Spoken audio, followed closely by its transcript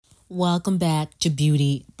Welcome back to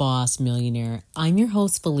Beauty Boss Millionaire. I'm your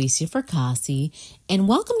host, Felicia Fracassi, and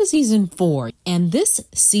welcome to season 4. And this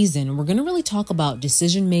season, we're going to really talk about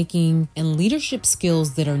decision making and leadership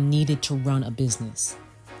skills that are needed to run a business.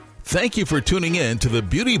 Thank you for tuning in to the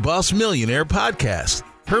Beauty Boss Millionaire podcast.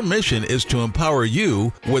 Her mission is to empower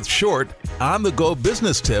you with short, on-the-go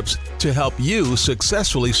business tips to help you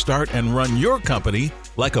successfully start and run your company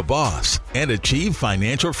like a boss and achieve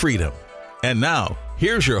financial freedom. And now,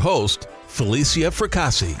 here's your host, Felicia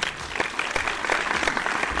Fracassi.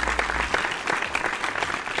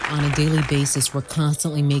 On a daily basis, we're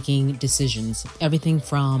constantly making decisions. Everything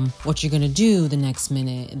from what you're going to do the next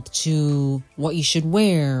minute to what you should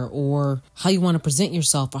wear or how you want to present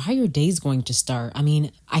yourself or how your day's going to start. I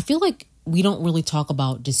mean, I feel like we don't really talk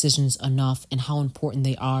about decisions enough and how important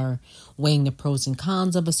they are, weighing the pros and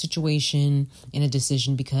cons of a situation in a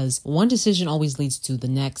decision, because one decision always leads to the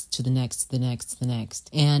next, to the next, the next, the next.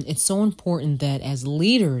 And it's so important that as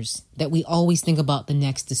leaders that we always think about the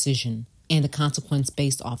next decision and the consequence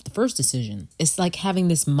based off the first decision. It's like having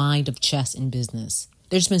this mind of chess in business.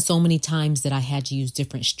 There's been so many times that I had to use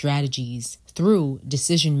different strategies through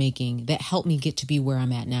decision making that helped me get to be where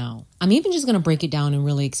I'm at now. I'm even just going to break it down and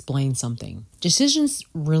really explain something. Decisions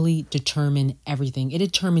really determine everything. It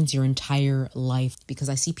determines your entire life, because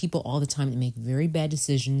I see people all the time that make very bad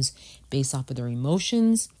decisions based off of their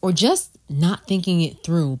emotions or just not thinking it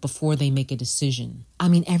through before they make a decision. I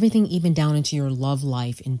mean, everything even down into your love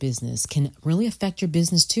life in business can really affect your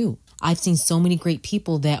business too. I've seen so many great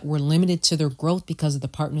people that were limited to their growth because of the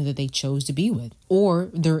partner that they chose to be with, or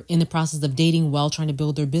they're in the process of dating while trying to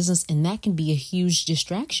build their business, and that can be a huge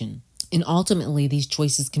distraction. And ultimately, these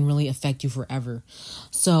choices can really affect you forever.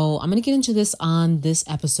 So I'm going to get into this on this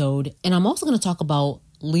episode, and I'm also going to talk about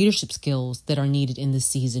leadership skills that are needed in this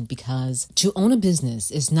season, because to own a business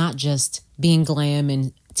is not just being glam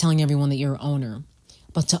and telling everyone that you're an owner,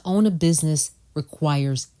 but to own a business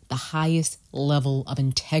requires the highest level of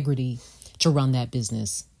integrity to run that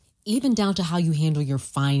business. Even down to how you handle your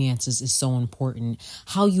finances is so important.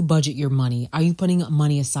 How you budget your money. Are you putting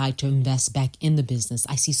money aside to invest back in the business?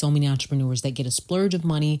 I see so many entrepreneurs that get a splurge of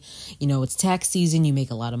money. You know, it's tax season, you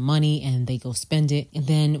make a lot of money and they go spend it. And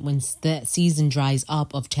then when that season dries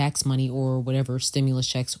up of tax money or whatever, stimulus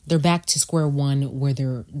checks, they're back to square one where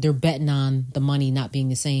they're betting on the money not being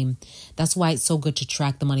the same. That's why it's so good to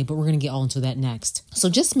track the money, but we're going to get all into that next. So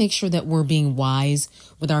just make sure that we're being wise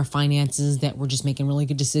with our finances, that we're just making really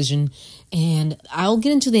good decisions. And I'll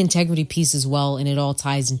get into the integrity piece as well, and it all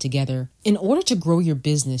ties in together. In order to grow your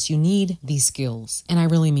business, you need these skills. And I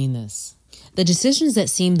really mean this. The decisions that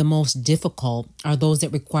seem the most difficult are those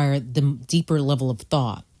that require the deeper level of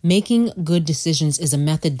thought. Making good decisions is a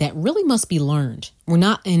method that really must be learned. We're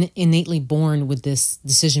not innately born with this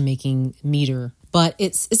decision-making meter, but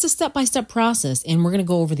it's a step-by-step process, and we're going to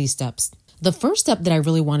go over these steps. The first step that I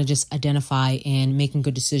really want to just identify in making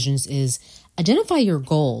good decisions is identify your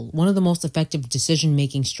goal. One of the most effective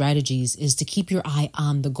decision-making strategies is to keep your eye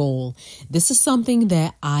on the goal. This is something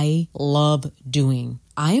that I love doing.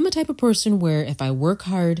 I am a type of person where if I work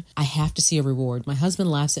hard, I have to see a reward. My husband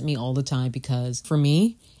laughs at me all the time because for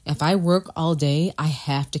me, if I work all day, I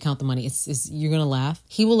have to count the money. You're going to laugh.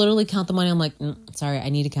 He will literally count the money. I'm like, sorry, I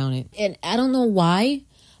need to count it. And I don't know why,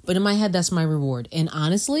 but in my head, that's my reward. And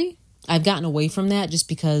honestly, I've gotten away from that just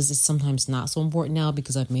because it's sometimes not so important now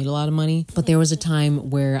because I've made a lot of money. But there was a time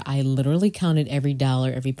where I literally counted every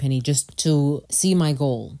dollar, every penny just to see my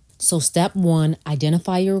goal. So step 1,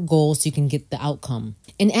 identify your goal so you can get the outcome.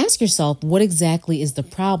 And ask yourself, what exactly is the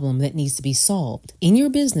problem that needs to be solved? In your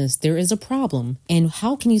business, there is a problem, and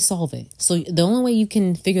how can you solve it? So the only way you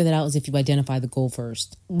can figure that out is if you identify the goal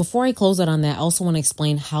first. Before I close out on that, I also want to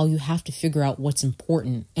explain how you have to figure out what's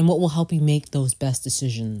important and what will help you make those best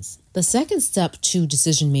decisions. The second step to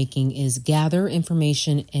decision making is gather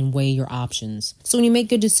information and weigh your options. So when you make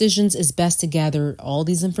good decisions, it's best to gather all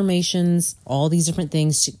these informations, all these different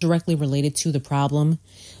things directly related to the problem.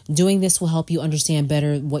 Doing this will help you understand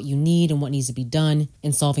better what you need and what needs to be done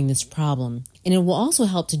in solving this problem. And it will also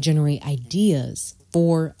help to generate ideas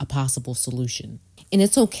for a possible solution. And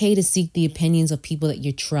it's okay to seek the opinions of people that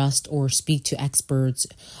you trust or speak to experts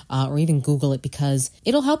or even Google it, because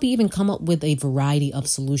it'll help you even come up with a variety of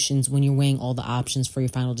solutions when you're weighing all the options for your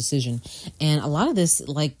final decision. And a lot of this,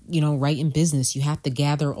 right in business, you have to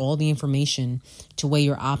gather all the information to weigh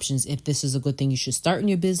your options. If this is a good thing you should start in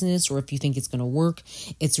your business or if you think it's going to work,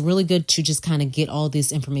 it's really good to just kind of get all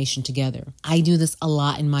this information together. I do this a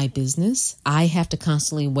lot in my business. I have to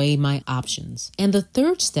constantly weigh my options. And the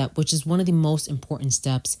third step, which is one of the most important important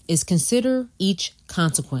steps is consider each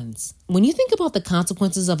consequence. When you think about the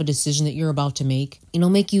consequences of a decision that you're about to make,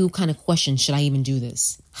 it'll make you kind of question, should I even do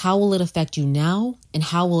this? How will it affect you now? And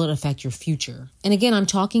how will it affect your future? And again, I'm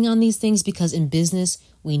talking on these things because in business,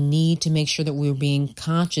 we need to make sure that we're being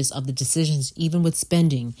conscious of the decisions, even with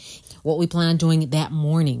spending, what we plan on doing that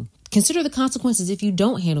morning. Consider the consequences if you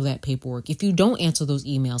don't handle that paperwork, if you don't answer those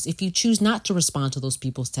emails, if you choose not to respond to those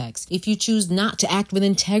people's texts, if you choose not to act with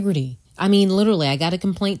integrity. I mean, literally, I got a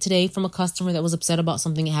complaint today from a customer that was upset about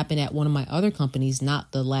something that happened at one of my other companies,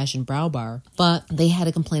 not the Lash and Brow Bar, but they had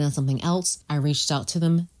a complaint on something else. I reached out to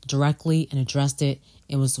them directly and addressed it.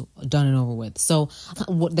 It was done and over with. So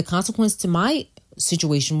what the consequence to my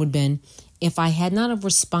situation would have been, if I had not have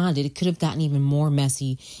responded, it could have gotten even more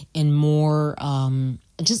messy and more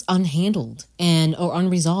just unhandled or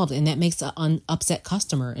unresolved. And that makes an upset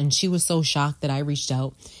customer. And she was so shocked that I reached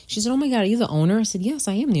out. She said, "Oh my God, are you the owner?" I said, "Yes,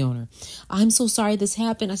 I am the owner. I'm so sorry this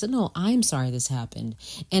happened." I said, "No, I'm sorry this happened."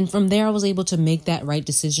 And from there, I was able to make that right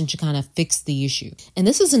decision to kind of fix the issue. And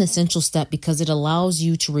this is an essential step because it allows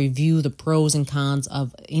you to review the pros and cons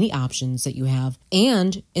of any options that you have.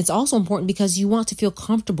 And it's also important because you want to feel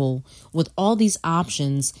comfortable with all these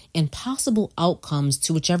options and possible outcomes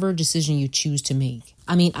to whichever decision you choose to make.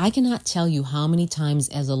 I mean, I cannot tell you how many times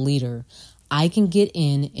as a leader, I can get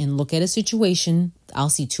in and look at a situation. I'll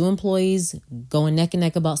see two employees going neck and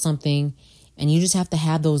neck about something, and you just have to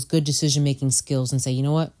have those good decision-making skills and say, you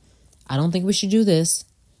know what? I don't think we should do this.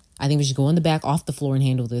 I think we should go in the back off the floor and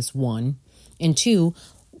handle this, one. And two,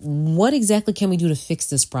 what exactly can we do to fix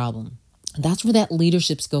this problem? That's where that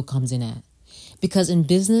leadership skill comes in at. Because in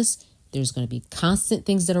business, there's going to be constant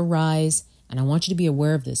things that arise. And I want you to be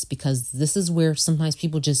aware of this because this is where sometimes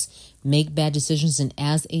people just make bad decisions. And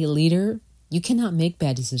as a leader, you cannot make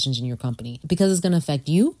bad decisions in your company because it's going to affect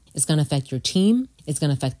you. It's going to affect your team. It's going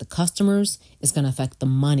to affect the customers. It's going to affect the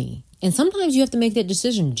money. And sometimes you have to make that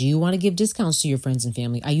decision. Do you want to give discounts to your friends and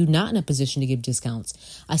family? Are you not in a position to give discounts?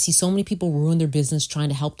 I see so many people ruin their business trying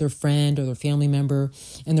to help their friend or their family member,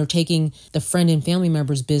 and they're taking the friend and family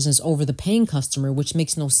member's business over the paying customer, which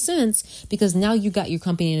makes no sense because now you got your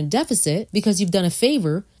company in a deficit because you've done a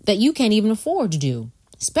favor that you can't even afford to do,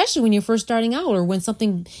 especially when you're first starting out or when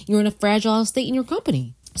you're in a fragile state in your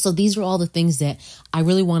company. So these are all the things that I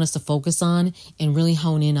really want us to focus on and really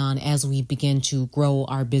hone in on as we begin to grow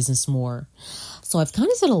our business more. So I've kind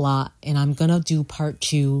of said a lot, and I'm going to do part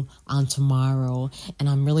 2 on tomorrow. And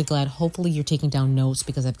I'm really glad. Hopefully you're taking down notes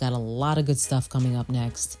because I've got a lot of good stuff coming up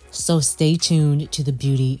next. So stay tuned to the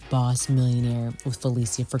Beauty Boss Millionaire with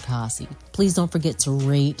Felicia Fracassi. Please don't forget to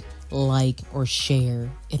rate, like, or share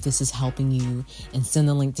if this is helping you, and send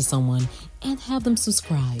the link to someone and have them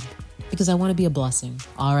subscribe because I want to be a blessing.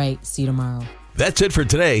 All right. See you tomorrow. That's it for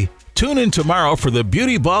today. Tune in tomorrow for the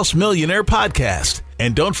Beauty Boss Millionaire podcast.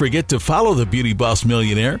 And don't forget to follow the Beauty Boss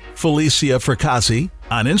Millionaire, Felicia Fracassi,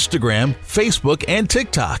 on Instagram, Facebook, and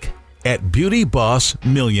TikTok at Beauty Boss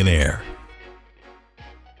Millionaire.